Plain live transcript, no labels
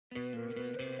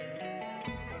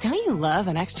Don't you love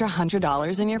an extra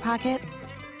 $100 in your pocket?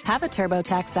 Have a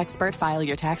TurboTax expert file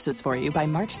your taxes for you by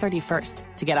March 31st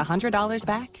to get $100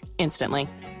 back instantly.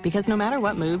 Because no matter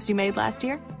what moves you made last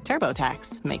year,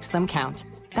 TurboTax makes them count.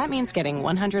 That means getting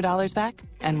 $100 back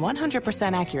and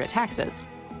 100% accurate taxes,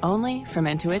 only from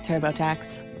Intuit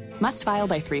TurboTax. Must file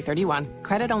by 3/31.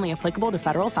 Credit only applicable to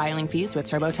federal filing fees with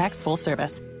TurboTax full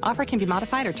service. Offer can be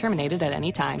modified or terminated at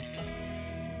any time.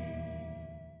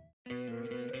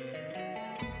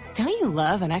 Don't you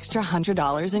love an extra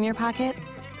 $100 in your pocket?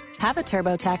 Have a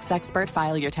TurboTax expert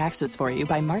file your taxes for you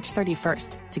by March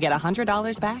 31st to get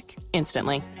 $100 back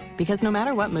instantly. Because no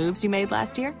matter what moves you made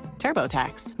last year,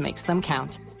 TurboTax makes them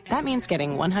count. That means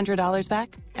getting $100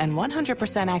 back and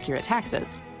 100% accurate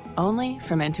taxes, only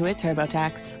from Intuit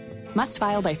TurboTax. Must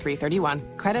file by 3/31.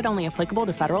 Credit only applicable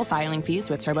to federal filing fees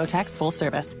with TurboTax full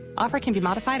service. Offer can be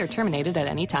modified or terminated at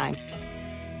any time.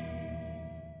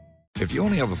 If you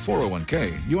only have a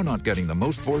 401k, you're not getting the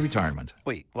most for retirement.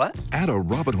 Wait, what? Add a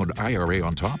Robinhood IRA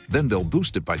on top, then they'll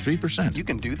boost it by 3%. You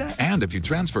can do that? And if you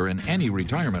transfer in any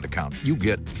retirement account, you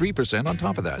get 3% on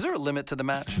top of that. Is there a limit to the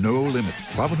match? No limit.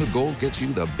 Robinhood Gold gets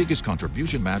you the biggest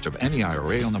contribution match of any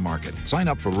IRA on the market. Sign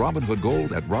up for Robinhood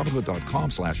Gold at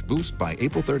Robinhood.com/boost by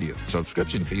April 30th.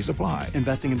 Subscription fees apply.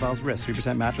 Investing involves risk.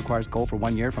 3% match requires gold for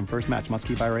 1 year from first match. Must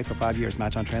keep IRA for 5 years.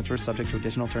 Match on transfers subject to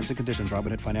additional terms and conditions.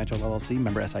 Robinhood Financial LLC,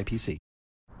 member SIPC.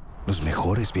 Los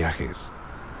mejores viajes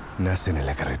nacen en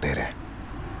la carretera,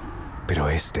 pero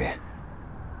este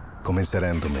comenzará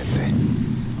en tu mente.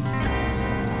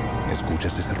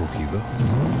 ¿Escuchas ese rugido?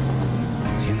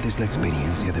 ¿Sientes la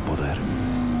experiencia de poder?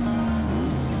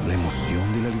 ¿La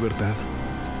emoción de la libertad?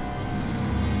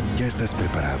 Ya estás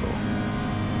preparado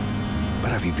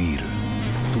para vivir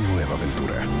tu nueva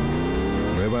aventura.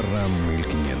 Nueva Ram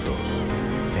 1500.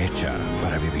 Hecha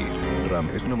para vivir. Ram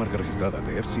es una marca registrada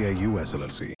de FCA US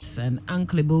LLC. And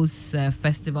Uncle Ebo's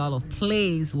Festival of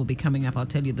Plays will be coming up. I'll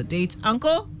tell you the date.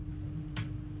 Uncle?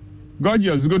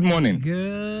 Gorgeous, good morning.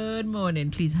 Good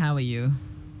morning. Please, how are you?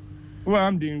 Well,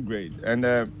 I'm doing great. And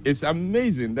it's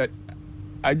amazing that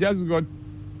I just got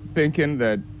thinking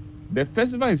that the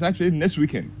festival is actually next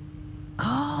weekend.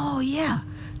 Oh, yeah.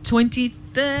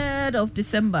 23rd of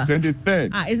December.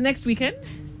 23rd. Is next weekend?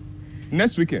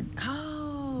 Next weekend.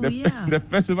 Oh, yeah. The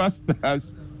festival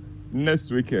starts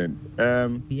next weekend.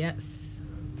 Yes.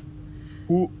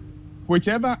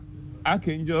 Whichever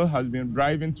archangel has been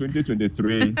driving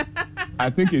 2023,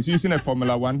 I think he's using a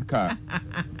Formula One car.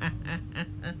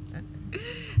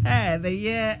 The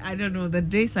year, I don't know, the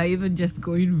days are even just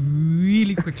going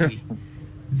really quickly.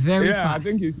 Very fast. Yeah, I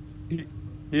think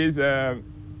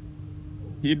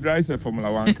he drives a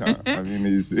Formula One car. I mean,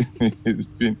 he's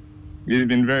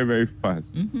been very, very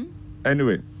fast. Mm-hmm.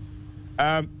 Anyway,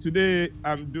 today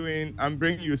I'm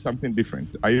bringing you something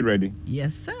different. Are you ready?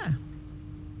 Yes, sir.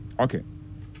 Okay.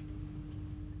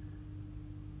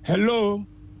 Hello,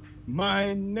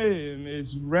 my name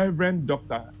is Reverend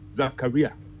Dr.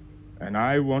 Zachariah, and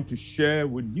I want to share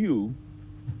with you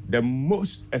the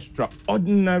most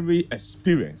extraordinary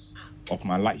experience of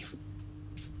my life.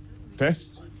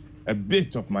 First, a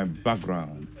bit of my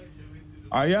background.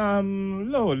 I am,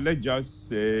 let's just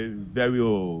say, very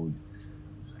old.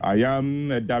 I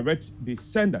am a direct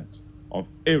descendant of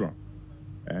Aaron,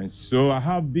 and so I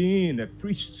have been a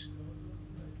priest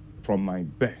from my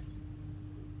birth.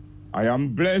 I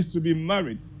am blessed to be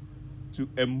married to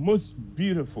a most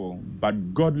beautiful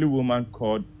but godly woman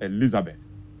called Elizabeth,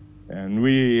 and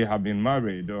we have been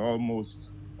married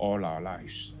almost all our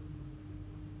lives.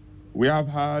 We have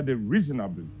had a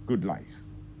reasonably good life.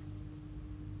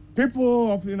 People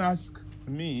often ask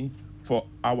me for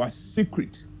our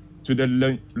secret to the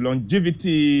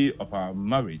longevity of our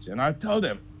marriage, and I tell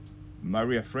them,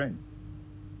 marry a friend,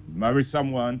 marry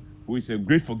someone who is a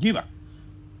great forgiver,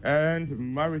 and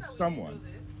marry someone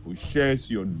who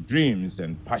shares your dreams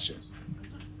and passions.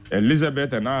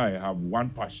 Elizabeth and I have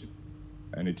one passion,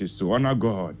 and it is to honor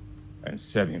God and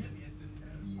serve Him.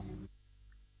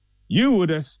 You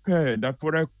would expect that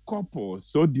for a couple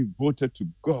so devoted to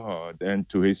God and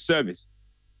to His service,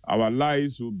 our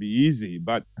lives will be easy,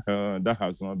 but that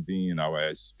has not been our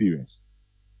experience.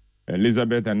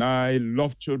 Elizabeth and I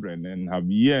love children and have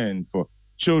yearned for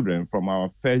children from our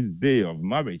first day of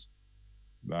marriage.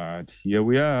 But here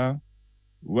we are,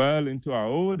 well into our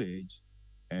old age,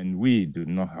 and we do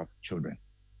not have children.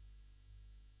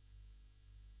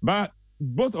 But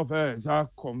both of us are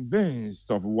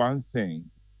convinced of one thing.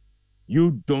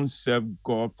 You don't serve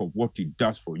God for what He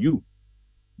does for you.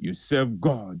 You serve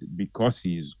God because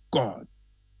He is God.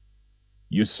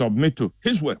 You submit to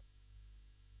His will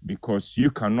because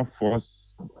you cannot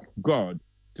force God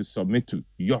to submit to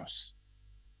yours.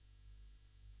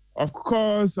 Of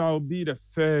course, I'll be the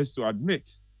first to admit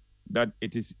that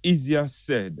it is easier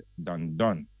said than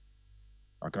done.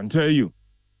 I can tell you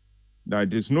that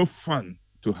it is no fun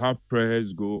to have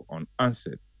prayers go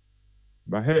unanswered.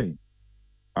 But hey,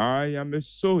 I am a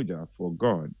soldier for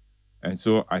God, and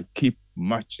so I keep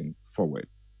marching forward.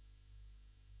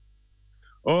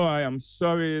 Oh, I am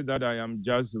sorry that I am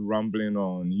just rambling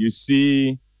on. You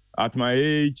see, at my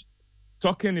age,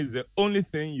 talking is the only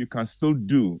thing you can still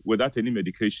do without any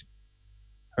medication.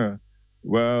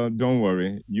 Well, don't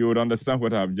worry. You would understand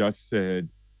what I've just said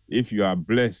if you are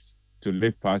blessed to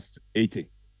live past 80.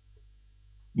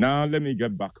 Now, let me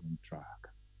get back on track.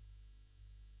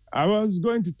 I was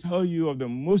going to tell you of the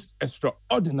most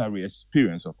extraordinary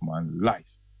experience of my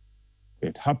life.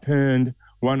 It happened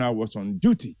when I was on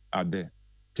duty at the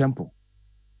temple.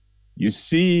 You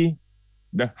see,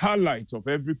 the highlight of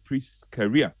every priest's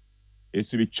career is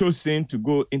to be chosen to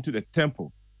go into the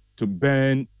temple to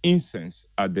burn incense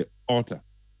at the altar.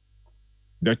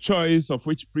 The choice of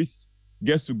which priest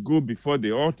gets to go before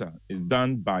the altar is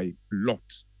done by lot.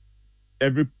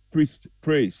 Every priest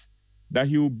prays that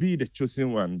he will be the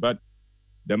chosen one, but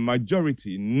the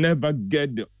majority never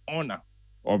get the honor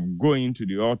of going to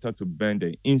the altar to burn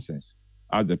the incense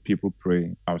as the people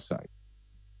pray outside.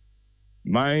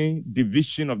 My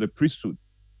division of the priesthood,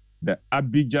 the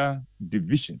Abijah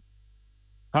division,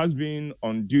 has been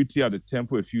on duty at the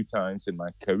temple a few times in my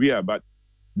career, but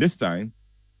this time,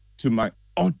 to my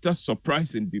utter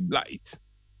surprise and delight,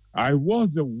 I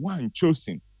was the one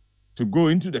chosen to go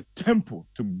into the temple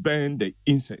to burn the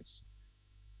incense.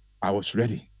 I was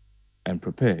ready and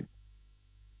prepared.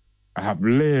 I have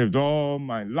lived all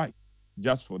my life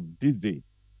just for this day,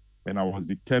 and I was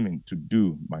determined to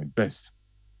do my best.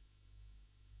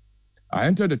 I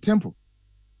entered the temple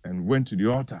and went to the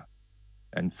altar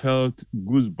and felt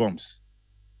goosebumps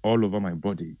all over my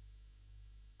body.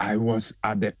 I was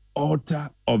at the altar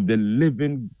of the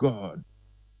living God,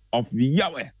 of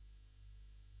Yahweh.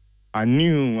 I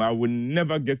knew I would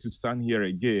never get to stand here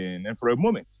again, and for a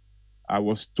moment, I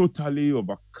was totally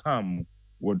overcome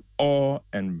with awe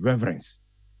and reverence.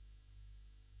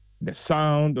 The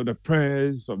sound of the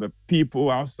prayers of the people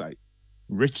outside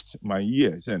reached my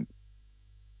ears, and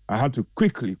I had to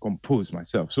quickly compose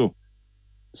myself.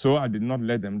 So I did not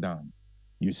let them down.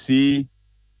 You see,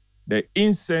 the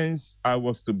incense I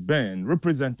was to burn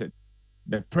represented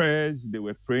the prayers they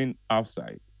were praying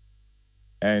outside.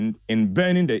 And in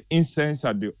burning the incense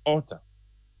at the altar,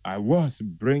 I was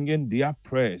bringing their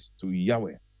prayers to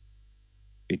Yahweh.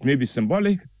 It may be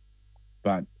symbolic,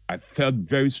 but I felt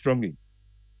very strongly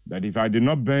that if I did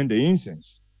not burn the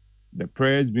incense, the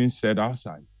prayers being said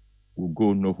outside will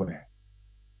go nowhere.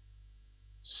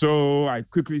 So I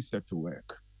quickly set to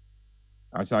work.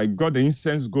 As I got the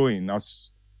incense going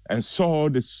and saw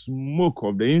the smoke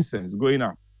of the incense going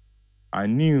up, I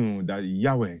knew that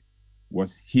Yahweh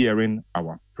was hearing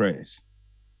our prayers.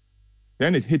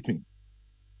 Then it hit me.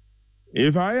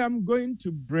 If I am going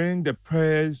to bring the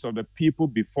prayers of the people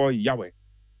before Yahweh,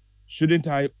 shouldn't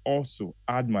I also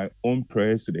add my own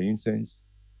prayers to the incense?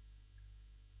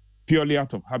 Purely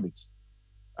out of habit,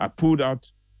 I pulled out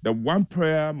the one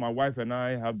prayer my wife and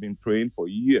I have been praying for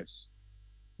years,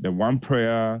 the one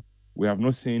prayer we have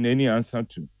not seen any answer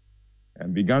to,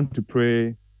 and began to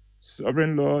pray,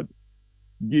 Sovereign Lord,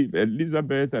 give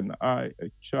Elizabeth and I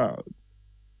a child,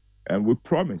 and we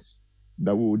promise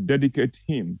that we will dedicate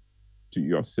him to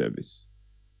your service.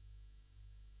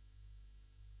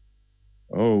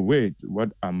 Oh, wait,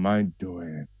 what am I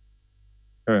doing?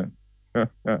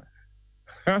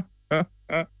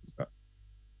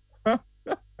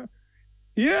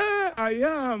 Yeah, I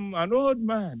am an old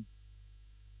man.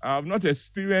 I have not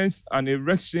experienced an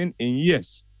erection in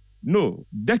years, no,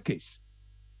 decades.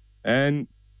 And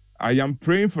I am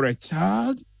praying for a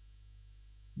child.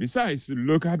 Besides,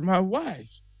 look at my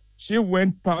wife. She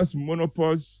went past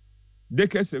menopause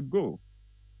decades ago.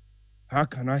 How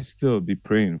can I still be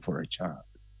praying for a child?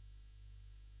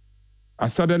 I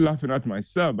started laughing at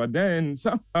myself, but then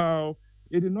somehow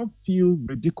it did not feel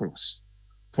ridiculous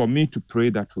for me to pray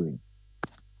that way.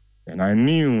 And I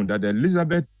knew that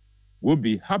Elizabeth would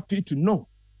be happy to know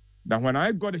that when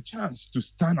I got a chance to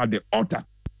stand at the altar,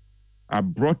 I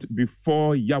brought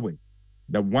before Yahweh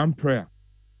the one prayer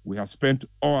we have spent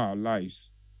all our lives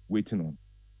waiting on.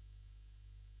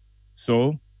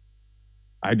 So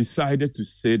I decided to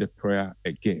say the prayer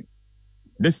again.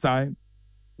 This time,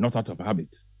 not out of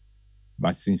habit,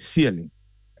 but sincerely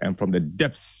and from the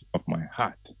depths of my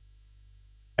heart.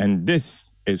 And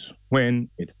this is when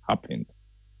it happened.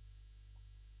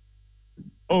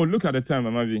 Oh, look at the time,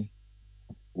 Amavi.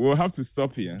 We'll have to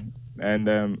stop here.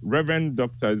 And Reverend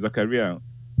Dr. Zachariah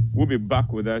will be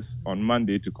back with us on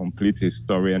Monday to complete his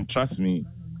story. And trust me,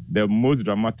 the most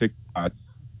dramatic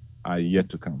parts are yet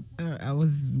to come. I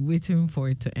was waiting for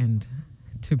it to end,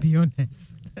 to be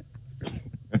honest.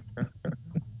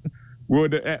 Well,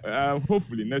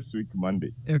 hopefully next week,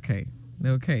 Monday. Okay.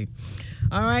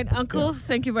 All right, Uncle,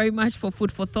 Thank you very much for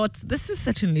food for thought. This is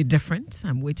certainly different.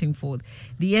 I'm waiting for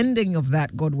the ending of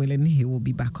that. God willing, he will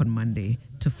be back on Monday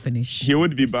to finish. He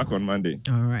would be back on Monday.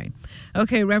 All right.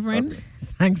 Okay, Reverend,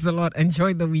 Thanks a lot.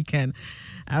 Enjoy the weekend.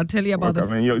 I'll tell you about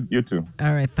you too.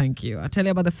 All right, thank you. I'll tell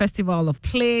you about the Festival of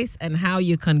Place and how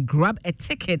you can grab a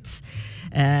ticket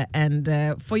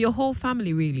and for your whole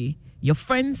family, really. Your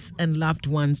friends and loved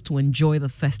ones to enjoy the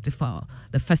Festival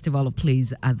of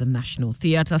Plays at the National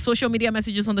Theatre. Social media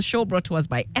messages on the show brought to us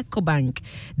by EcoBank,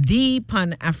 the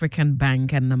Pan-African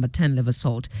Bank, and number 10 Liver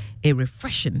Salt, a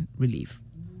refreshing relief.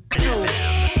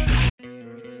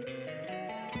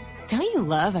 Don't you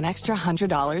love an extra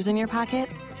 $100 in your pocket?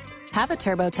 Have a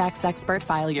TurboTax expert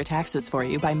file your taxes for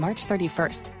you by March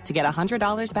 31st to get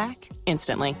 $100 back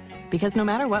instantly. Because no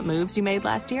matter what moves you made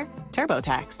last year,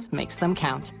 TurboTax makes them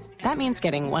count. That means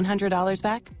getting $100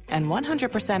 back and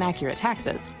 100% accurate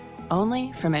taxes,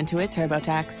 only from Intuit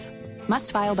TurboTax.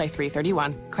 Must file by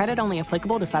 3/31. Credit only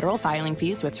applicable to federal filing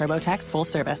fees with TurboTax full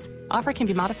service. Offer can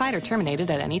be modified or terminated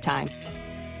at any time.